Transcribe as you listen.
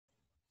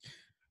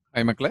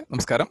Hi മക്കളെ,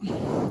 നമസ്കാരം.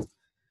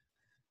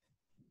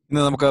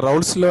 ഇന്ന് നമുക്ക്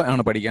റൗൾട്ട്സ് ലോ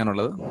ആണ്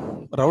പഠിക്കാനുള്ളത്.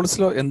 റൗൾട്ട്സ്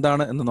ലോ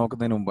എന്താണ് എന്ന്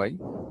നോക്കുന്നതിന് മുമ്പായി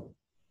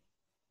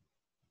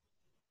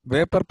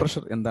വേപ്പർ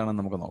പ്രഷർ എന്താണെന്ന്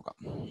നമുക്ക് നോക്കാം.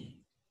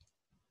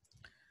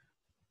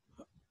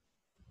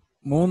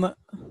 3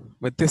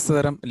 വ്യത്യസ്ത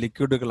തരം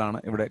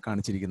ലിക്വിഡുകളാണ് ഇവിടെ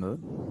കാണിച്ചിരിക്കുന്നത്.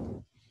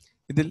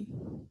 ഇതിൽ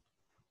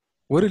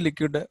ഒരു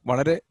ലിക്വിഡ്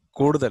വളരെ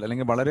കൂടുതൽ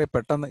അല്ലെങ്കിൽ വളരെ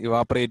പെട്ടെന്ന്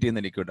ഇവാപ്പറേറ്റ്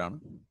ചെയ്യുന്ന ലിക്വിഡാണ്.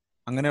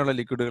 അങ്ങനെയുള്ള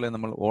ലിക്വിഡുകളെ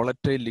നമ്മൾ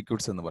വോളറ്റൈൽ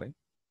ലിക്വിഡ്സ് എന്ന് പറയും.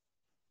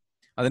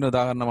 അതിന്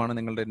ഉദാഹരണമാണ്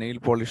നിങ്ങളുടെ നെയിൽ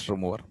പോളിഷ്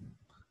റിമൂവർ.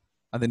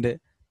 അതിൻ്റെ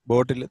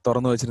ബോട്ടിൽ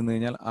തുറന്നു വെച്ചിരുന്നു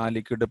കഴിഞ്ഞാൽ ആ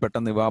ലിക്വിഡ്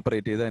പെട്ടെന്ന്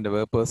ഇവാപ്പറേറ്റ് ചെയ്ത് അതിൻ്റെ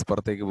വേപ്പേഴ്സ്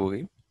പുറത്തേക്ക്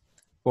പോവുകയും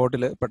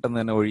ബോട്ടിൽ പെട്ടെന്ന്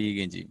തന്നെ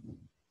ഒഴിയുകയും ചെയ്യും.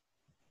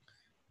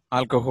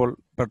 ആൽക്കഹോൾ,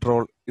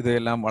 പെട്രോൾ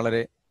ഇതെല്ലാം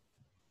വളരെ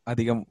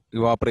അധികം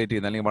ഇവാപ്പറേറ്റ്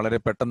ചെയ്യുന്ന അല്ലെങ്കിൽ വളരെ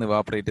പെട്ടെന്ന്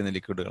ഇവാപ്പറേറ്റ് ചെയ്യുന്ന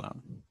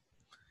ലിക്വിഡുകളാണ്.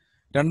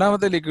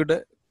 രണ്ടാമത്തെ ലിക്വിഡ്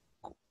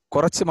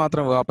കുറച്ച്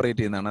മാത്രം ഇവാപ്പറേറ്റ്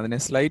ചെയ്യുന്നതാണ്. അതിനെ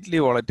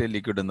സ്ലൈറ്റ്ലി വോളറ്റൈൽ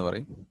ലിക്വിഡ് എന്ന്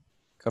പറയും.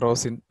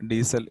 കെറോസിൻ,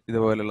 ഡീസൽ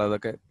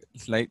ഇതുപോലുള്ളതൊക്കെ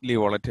സ്ലൈറ്റ്ലി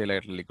വോളറ്റൈൽ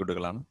ആയിട്ടുള്ള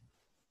ലിക്വിഡുകളാണ്.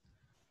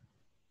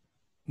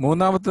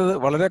 മൂന്നാമത്തത്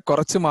വളരെ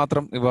കുറച്ച്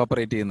മാത്രം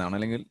ഇവാപ്പറേറ്റ് ചെയ്യുന്നതാണ്,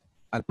 അല്ലെങ്കിൽ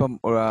അല്പം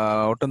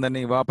ഒട്ടും തന്നെ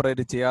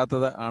ഇവാപ്പറേറ്റ്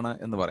ചെയ്യാത്തത് ആണ്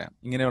എന്ന് പറയാം.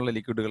 ഇങ്ങനെയുള്ള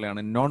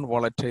ലിക്വിഡുകളെയാണ് നോൺ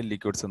വോളറ്റൈൽ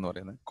ലിക്വിഡ്സ് എന്ന്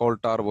പറയുന്നത്.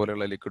 കോൾട്ടാർ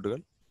പോലെയുള്ള ലിക്വിഡുകൾ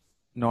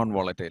നോൺ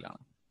വോളറ്റൈൽ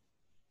ആണ്.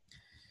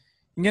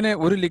 ഇങ്ങനെ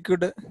ഒരു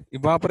ലിക്വിഡ്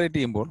ഇവാപ്പറേറ്റ്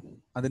ചെയ്യുമ്പോൾ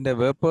അതിൻ്റെ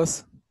വേപ്പേഴ്സ്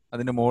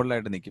അതിൻ്റെ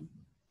മുകളിലായിട്ട് നിൽക്കും.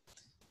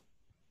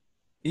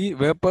 ഈ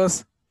വേപ്പേഴ്സ്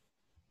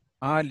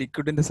ആ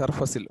ലിക്വിഡിന്റെ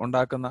സർഫസിൽ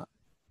ഉണ്ടാക്കുന്ന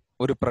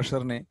ഒരു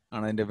പ്രഷറിനെ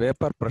ആണ് അതിൻ്റെ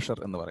വേപ്പർ പ്രഷർ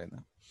എന്ന്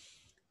പറയുന്നത്.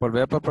 അപ്പോൾ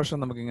വേപ്പർ പ്രഷർ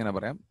നമുക്ക് ഇങ്ങനെ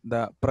പറയാം: the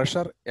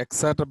pressure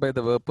exerted by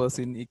the vapours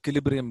in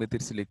equilibrium with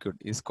its liquid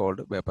is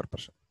called vapour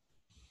pressure.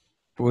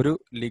 ഒരു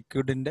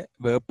ലിക്വിഡിന്റെ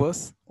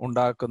വേപ്പേഴ്സ്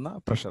ഉണ്ടാക്കുന്ന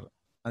പ്രഷർ,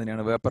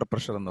 അതിനെയാണ് വേപ്പർ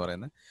പ്രഷർ എന്ന്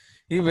പറയുന്നത്.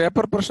 ഈ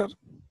വേപ്പർ പ്രഷർ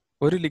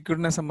ഒരു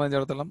ലിക്വിഡിനെ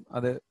സംബന്ധിച്ചിടത്തോളം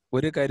അത്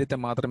ഒരു കാര്യത്തെ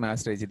മാത്രമേ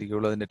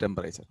ആശ്രയിച്ചിരിക്കുകയുള്ളൂ, അതിന്റെ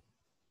ടെമ്പറേച്ചർ.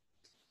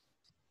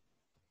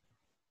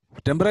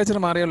 ടെമ്പറേച്ചർ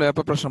മാറിയാൽ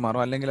വേപ്പർ പ്രഷർ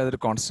മാറും, അല്ലെങ്കിൽ അതൊരു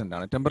കോൺസ്റ്റന്റ്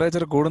ആണ്.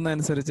 ടെമ്പറേച്ചർ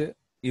കൂടുന്നതനുസരിച്ച്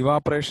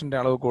ഇവാപ്പറേഷന്റെ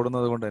അളവ്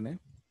കൂടുന്നത് കൊണ്ട് തന്നെ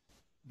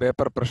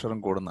വേപ്പർ പ്രഷറും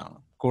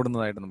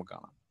കൂടുന്നതായിട്ട് നമുക്ക്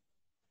കാണാം.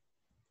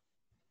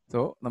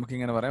 സോ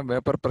നമുക്കിങ്ങനെ പറയാം: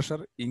 vapour pressure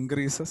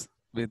increases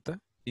with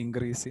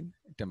increase in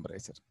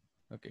temperature.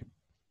 Okay.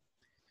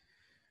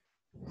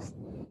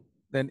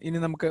 Then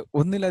ഇനി നമുക്ക്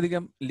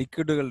ഒന്നിലധികം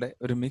ലിക്വിഡുകളുടെ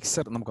ഒരു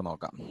മിക്സർ നമുക്ക്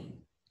നോക്കാം.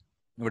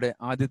 ഇവിടെ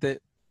ആദ്യത്തെ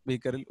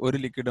ബീക്കറിൽ ഒരു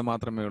ലിക്വിഡ്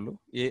മാത്രമേ ഉള്ളൂ,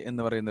 എ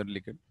എന്ന് പറയുന്ന ഒരു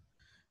ലിക്വിഡ്.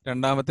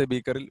 രണ്ടാമത്തെ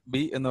ബീക്കറിൽ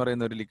ബി എന്ന്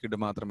പറയുന്ന ഒരു ലിക്വിഡ്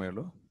മാത്രമേ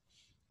ഉള്ളൂ.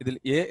 ഇതിൽ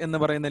എ എന്ന്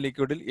പറയുന്ന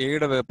ലിക്വിഡിൽ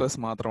എയുടെ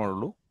വേപ്പേഴ്സ് മാത്രമേ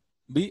ഉള്ളൂ.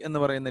 ബി എന്ന്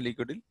പറയുന്ന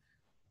ലിക്വിഡിൽ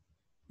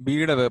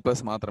ബിയുടെ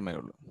വേപ്പേഴ്സ് മാത്രമേ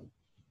ഉള്ളൂ.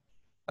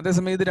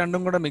 അതേസമയം ഇത്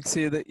രണ്ടും കൂടെ മിക്സ്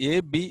ചെയ്ത് എ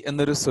ബി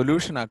എന്നൊരു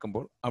സൊല്യൂഷൻ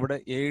ആക്കുമ്പോൾ അവിടെ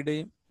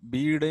എയുടെയും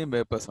ബിയുടെയും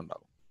വേപ്പേഴ്സ്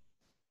ഉണ്ടാകും.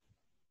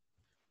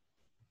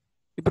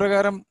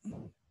 ഇപ്രകാരം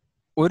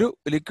ഒരു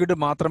ലിക്വിഡ്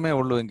മാത്രമേ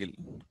ഉള്ളൂവെങ്കിൽ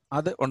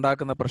അത്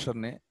ഉണ്ടാക്കുന്ന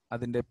പ്രഷറിനെ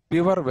അതിന്റെ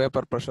പ്യുവർ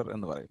വേപ്പർ പ്രഷർ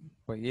എന്ന് പറയും.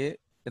 അപ്പൊ എ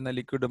എന്ന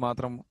ലിക്വിഡ്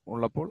മാത്രം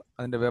ഉള്ളപ്പോൾ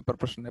അതിന്റെ vapour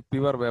പ്രഷറിനെ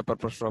pure vapour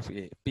pressure of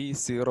A,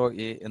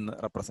 P0A എന്ന്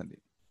റെപ്രസെന്റ്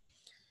ചെയ്യും.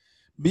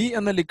 ബി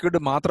എന്ന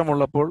ലിക്വിഡ്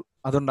മാത്രമുള്ളപ്പോൾ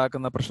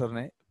അതുണ്ടാക്കുന്ന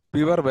പ്രഷറിനെ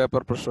pure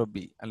vapour pressure of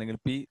B, അല്ലെങ്കിൽ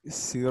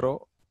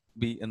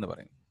P0B എന്ന്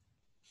പറയും.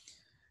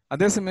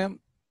 അതേസമയം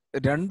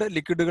രണ്ട്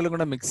ലിക്വിഡുകളും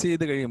കൂടെ മിക്സ്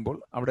ചെയ്ത് കഴിയുമ്പോൾ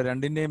അവിടെ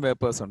രണ്ടിന്റെയും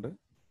വേപ്പേഴ്സ് ഉണ്ട്.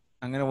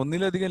 അങ്ങനെ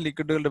ഒന്നിലധികം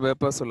ലിക്വിഡുകളുടെ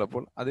വേപ്പേഴ്സ്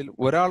ഉള്ളപ്പോൾ അതിൽ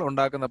ഒരാൾ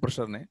ഉണ്ടാക്കുന്ന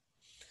പ്രഷറിനെ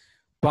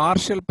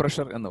പാർഷ്യൽ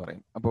പ്രഷർ എന്ന്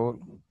പറയും. അപ്പോൾ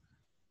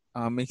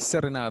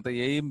മിക്സറിനകത്ത്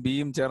എയും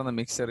ബിയും ചേർന്ന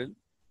മിക്സറിൽ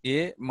എ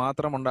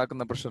മാത്രം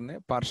ഉണ്ടാക്കുന്ന പ്രഷറിനെ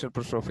പാർഷ്യൽ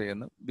പ്രഷർ ഓഫ് എ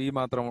എന്നും ബി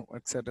മാത്രം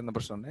എക്സൈറ്റ് ചെയ്യുന്ന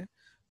പ്രഷറിനെ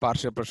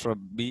പാർഷ്യൽ പ്രഷർ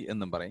ഓഫ് ബി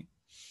എന്നും പറയും.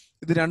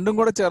 ഇത് രണ്ടും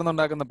കൂടെ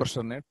ചേർന്നുണ്ടാക്കുന്ന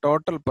പ്രഷറിനെ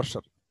ടോട്ടൽ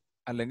പ്രഷർ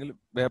അല്ലെങ്കിൽ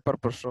വേപ്പർ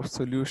പ്രഷർ ഓഫ്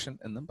സൊല്യൂഷൻ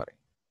എന്നും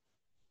പറയും.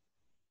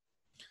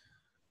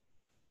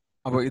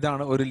 അപ്പോൾ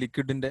ഇതാണ് ഒരു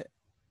ലിക്വിഡിന്റെ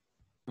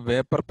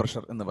വേപ്പർ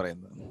പ്രഷർ എന്ന്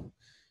പറയുന്നത്.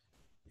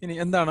 ഇനി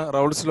എന്താണ്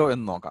റൗൾട്ട്സ് ലോ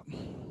എന്ന് നോക്കാം.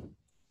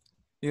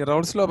 ഈ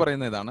റൗൾട്ട്സ് ലോ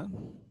പറയുന്ന ഇതാണ്: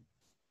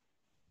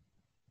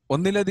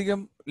 ഒന്നിലധികം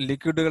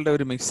ലിക്വിഡുകളുടെ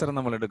ഒരു മിക്സർ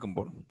നമ്മൾ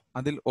എടുക്കുമ്പോൾ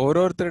അതിൽ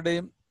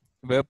ഓരോരുത്തരുടെയും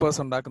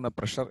വേപ്പേഴ്സ് ഉണ്ടാക്കുന്ന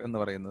പ്രഷർ എന്ന്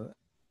പറയുന്നത്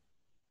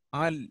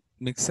ആ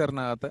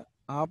മിക്സറിനകത്ത്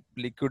ആ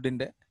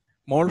ലിക്വിഡിന്റെ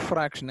മോൾ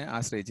ഫ്രാക്ഷനെ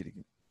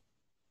ആശ്രയിച്ചിരിക്കും.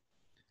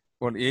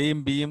 അപ്പോൾ എയും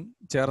ബിയും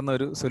ചേർന്ന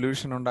ഒരു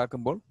സൊല്യൂഷൻ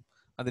ഉണ്ടാക്കുമ്പോൾ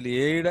അതിൽ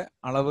എയുടെ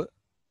അളവ്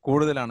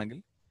കൂടുതലാണെങ്കിൽ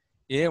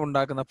എ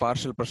ഉണ്ടാക്കുന്ന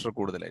പാർഷ്യൽ പ്രഷർ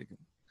കൂടുതലായിരിക്കും.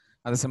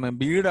 അതേസമയം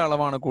ബിയുടെ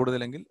അളവാണ്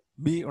കൂടുതലെങ്കിൽ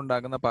ബി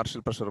ഉണ്ടാക്കുന്ന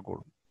പാർഷ്യൽ പ്രഷർ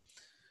കൂടും.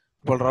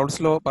 അപ്പോൾ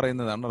റൗൾട്ട്സ് ലോ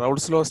പറയുന്നതാണ്: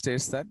 റൗൾട്ട്സ് law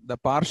States that the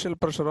partial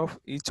pressure of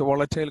each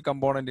volatile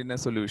component in A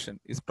solution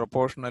is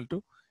proportional to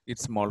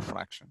its mole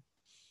fraction.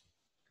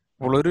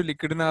 അപ്പോൾ ഒരു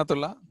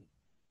ലിക്വിഡിനകത്തുള്ള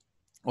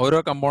ഓരോ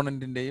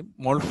കമ്പോണന്റിന്റെയും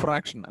മോൾ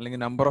ഫ്രാക്ഷൻ അല്ലെങ്കിൽ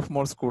നമ്പർ ഓഫ്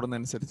മോൾസ്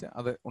കൂടുന്നതനുസരിച്ച്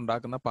അത്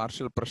ഉണ്ടാക്കുന്ന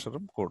പാർഷ്യൽ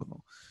പ്രഷറും കൂടുന്നു.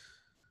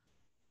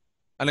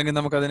 അല്ലെങ്കിൽ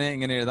നമുക്കതിനെ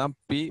ഇങ്ങനെ എഴുതാം: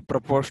 P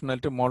proportional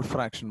to mole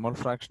fraction. Mall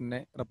ഫ്രാക്ഷനെ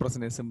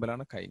represent ചെയ്യുന്ന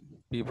സിമ്പിളാണ് കൈ.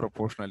 പി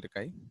പ്രൊപ്പോർഷണൽ ടു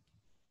കൈ.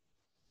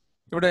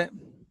 ഇവിടെ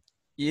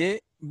എ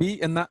ബി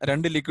എന്ന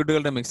രണ്ട്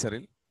ലിക്വിഡുകളുടെ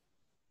മിക്സറിൽ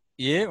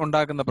എ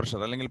ഉണ്ടാക്കുന്ന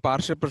പ്രഷർ അല്ലെങ്കിൽ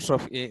പാർഷ്യൽ പ്രഷർ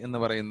ഓഫ് എ എന്ന്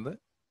പറയുന്നത്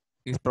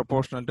is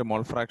proportional to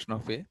mole fraction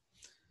of A,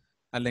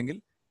 അല്ലെങ്കിൽ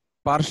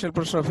partial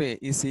pressure of A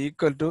is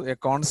equal to A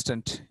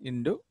constant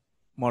into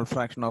mole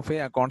fraction of A.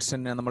 ആ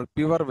കോൺസ്റ്റന്റിനെ നമ്മൾ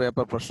pure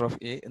vapour pressure of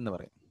A എന്ന്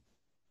പറയും.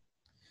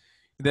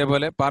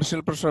 ഇതേപോലെ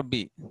partial pressure of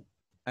B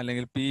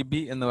അല്ലെങ്കിൽ P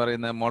B എന്ന്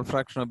പറയുന്ന mole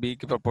fraction of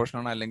ബിക്ക് പ്രൊപ്പോർഷൻ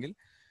ആണ്, അല്ലെങ്കിൽ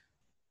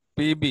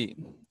P B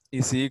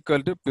is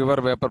equal to pure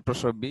vapour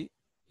pressure of B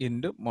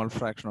into mole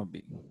fraction of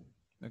B.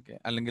 Okay,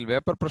 അല്ലെങ്കിൽ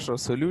വേപ്പർ പ്രഷർ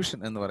ഓഫ് സൊല്യൂഷൻ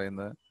എന്ന്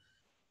പറയുന്നത്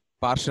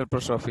partial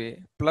pressure of A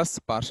plus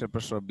partial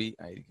pressure of B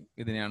ആയിരിക്കും.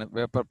 ഇതിനെയാണ്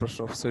vapour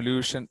pressure of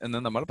solution എന്ന്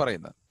നമ്മൾ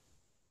പറയുന്നത്.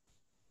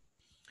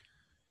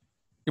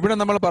 ഇവിടെ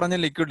നമ്മൾ പറഞ്ഞ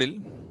ലിക്വിഡിൽ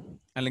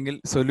അല്ലെങ്കിൽ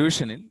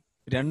സൊല്യൂഷനിൽ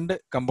രണ്ട്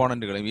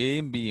കമ്പോണന്റുകളും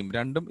എയും ബിയും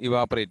രണ്ടും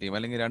ഇവാപ്പറേറ്റ് ചെയ്യും,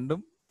 അല്ലെങ്കിൽ രണ്ടും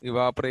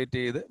ഇവാപ്പറേറ്റ്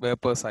ചെയ്ത്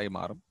വേപ്പേഴ്സ് ആയി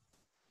മാറും.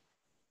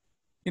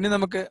 ഇനി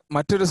നമുക്ക്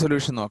മറ്റൊരു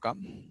സൊല്യൂഷൻ നോക്കാം.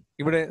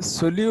 ഇവിടെ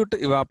സൊല്യൂട്ട്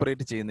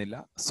ഇവാപ്പറേറ്റ് ചെയ്യുന്നില്ല,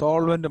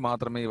 സോൾവെന്റ്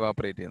മാത്രമേ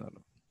ഇവാപ്പറേറ്റ്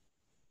ചെയ്യുന്നുള്ളൂ.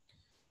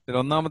 ഇതിൽ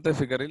ഒന്നാമത്തെ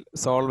ഫിഗറിൽ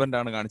സോൾവെന്റ്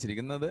ആണ്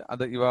കാണിച്ചിരിക്കുന്നത്,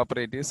 അത്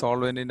ഇവാപ്പറേറ്റ് ചെയ്ത്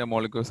സോൾവെന്റിന്റെ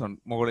മോളിക്യൂൾസ്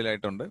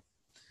മുകളിലായിട്ടുണ്ട്.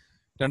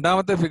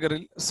 രണ്ടാമത്തെ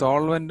ഫിഗറിൽ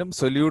സോൾവെന്റും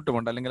സൊല്യൂട്ടും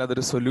ഉണ്ട്, അല്ലെങ്കിൽ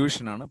അതൊരു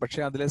സൊല്യൂഷൻ ആണ്,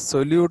 പക്ഷെ അതിലെ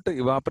സൊല്യൂട്ട്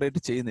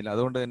ഇവാപ്പറേറ്റ് ചെയ്യുന്നില്ല.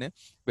 അതുകൊണ്ട് തന്നെ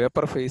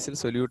വേപ്പർ ഫേസിൽ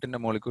സൊല്യൂട്ടിന്റെ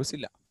മോളിക്യൂൾസ്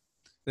ഇല്ല.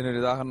 ഇതിനൊരു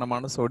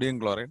ഉദാഹരണമാണ് സോഡിയം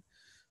ക്ലോറൈഡ്.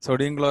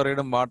 സോഡിയം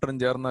ക്ലോറൈഡും വാട്ടറും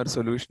ചേർന്ന ഒരു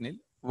സൊല്യൂഷനിൽ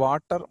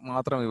വാട്ടർ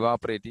മാത്രം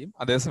ഇവാപ്പറേറ്റ് ചെയ്യും,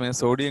 അതേസമയം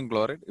സോഡിയം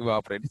ക്ലോറൈഡ്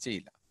ഇവാപ്പറേറ്റ്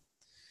ചെയ്യില്ല.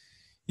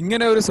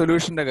 ഇങ്ങനെ ഒരു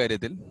സൊല്യൂഷന്റെ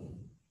കാര്യത്തിൽ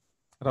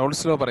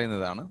റൗൾട്ട്സ് ലോ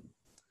പറയുന്നതാണ്,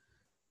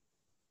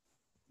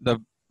 the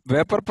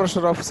vapor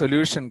pressure of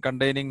solution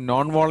containing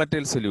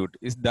non-volatile solute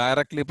is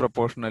directly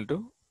proportional to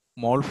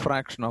mole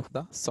fraction of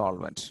the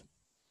solvent.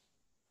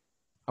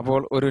 അപ്പോൾ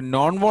ഒരു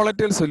നോൺ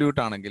വോളറ്റൈൽ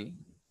സൊല്യൂട്ട് ആണെങ്കിൽ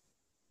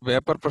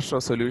വേപ്പർ പ്രഷർ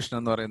ഓഫ് സൊല്യൂഷൻ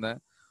എന്ന് പറയുന്നത്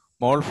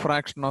മോൾ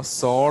ഫ്രാക്ഷൻ ഓഫ്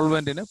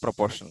സോൾവെന്റിന്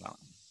പ്രൊപ്പോർഷണൽ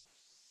ആണ്.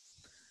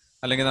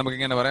 അല്ലെങ്കിൽ നമുക്ക്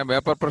ഇങ്ങനെ പറയാം,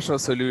 vapour pressure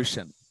of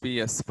solution P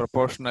S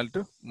proportional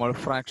to mole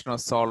fraction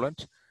of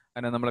solvent.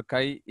 അതിനെ നമ്മൾ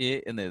കൈ എ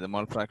എന്ന് എഴുതും,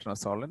 mole fraction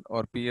of solvent,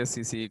 or P S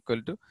is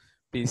equal to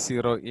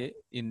P0A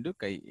into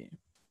chi A.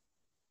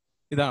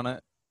 ഇതാണ്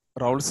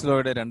റൗൾട്ട്സ്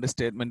ലോയുടെ രണ്ട്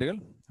സ്റ്റേറ്റ്മെന്റുകൾ.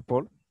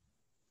 അപ്പോൾ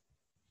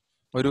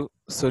ഒരു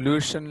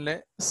സൊല്യൂഷനിലെ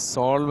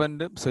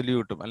സോൾവെന്റും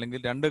സൊല്യൂട്ടും അല്ലെങ്കിൽ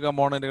രണ്ട്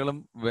കമ്പോണന്റുകളും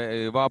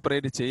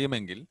ഇവാപ്പറേറ്റ്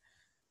ചെയ്യുമെങ്കിൽ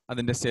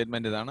അതിന്റെ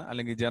സ്റ്റേറ്റ്മെന്റ് ഇതാണ്,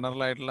 അല്ലെങ്കിൽ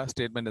ജനറൽ ആയിട്ടുള്ള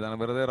സ്റ്റേറ്റ്മെന്റ് ഇതാണ്.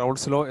 വെറുതെ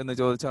റൗൾട്ട്സ് ലോ എന്ന്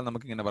ചോദിച്ചാൽ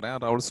നമുക്ക് ഇങ്ങനെ പറയാം,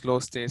 റൗൾട്ട്സ് law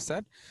States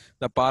that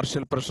the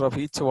partial pressure of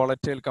each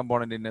volatile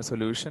component in A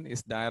solution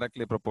is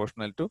directly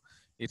proportional to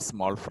its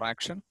mole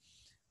fraction.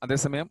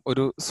 അതേസമയം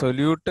ഒരു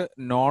സൊല്യൂട്ട്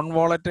നോൺ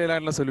വോളറ്റൈൽ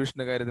ആയിട്ടുള്ള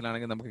സൊല്യൂഷന്റെ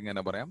കാര്യത്തിലാണെങ്കിൽ നമുക്ക്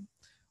ഇങ്ങനെ പറയാം,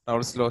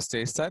 Raoult's law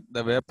states that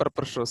the vapor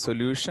pressure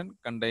solution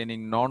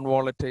containing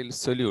non-volatile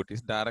solute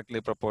is directly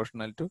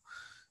proportional to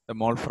the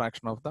mole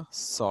fraction of the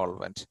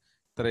solvent.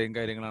 ഇത്രയും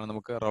കാര്യങ്ങളാണ്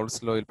നമുക്ക്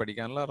റൗൾട്ട്സ് ലോയിൽ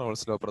പഠിക്കാനുള്ള.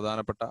 റൗൾട്ട്സ് ലോ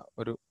പ്രധാനപ്പെട്ട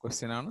ഒരു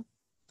ക്വസ്റ്റ്യൻ ആണ്,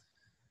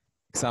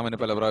 എക്സാമിന്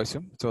പല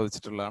പ്രാവശ്യം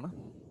ചോദിച്ചിട്ടുള്ളതാണ്.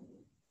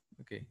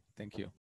 Okay, thank you.